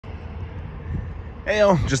Hey,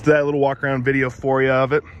 just that little walk around video for you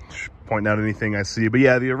of it, pointing out anything I see. But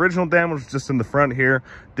yeah, the original damage was just in the front here.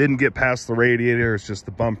 Didn't get past the radiator. It's just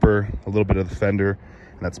the bumper, a little bit of the fender,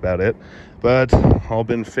 and that's about it. But all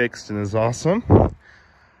been fixed and is awesome.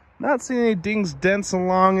 Not seeing any dings, dents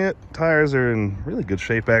along it. Tires are in really good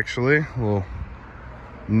shape, actually. A little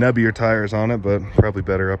nubbier tires on it, but probably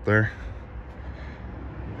better up there.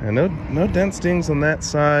 And no dents, dings on that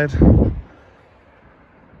side.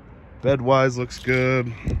 Bed-wise looks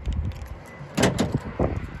good.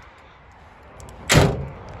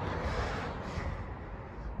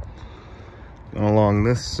 Going along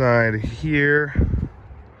this side here.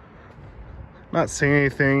 Not seeing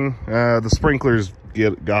anything. The sprinklers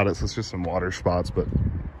got it, so it's just some water spots, but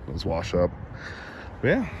those wash up. But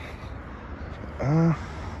yeah.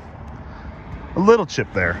 A little chip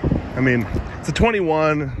there. I mean, it's a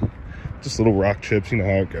 21, just little rock chips, you know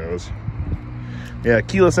how it goes. Yeah,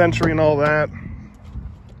 keyless entry and all that.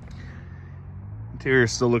 Interior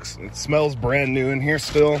still looks, it smells brand new in here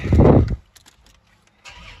still.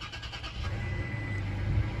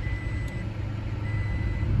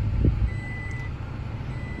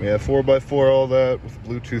 Yeah, 4x4, all that with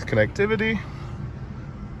Bluetooth connectivity.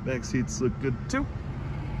 Back seats look good too.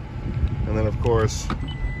 And then of course,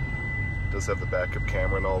 it does have the backup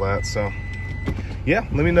camera and all that. So yeah,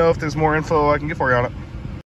 let me know if there's more info I can get for you on it.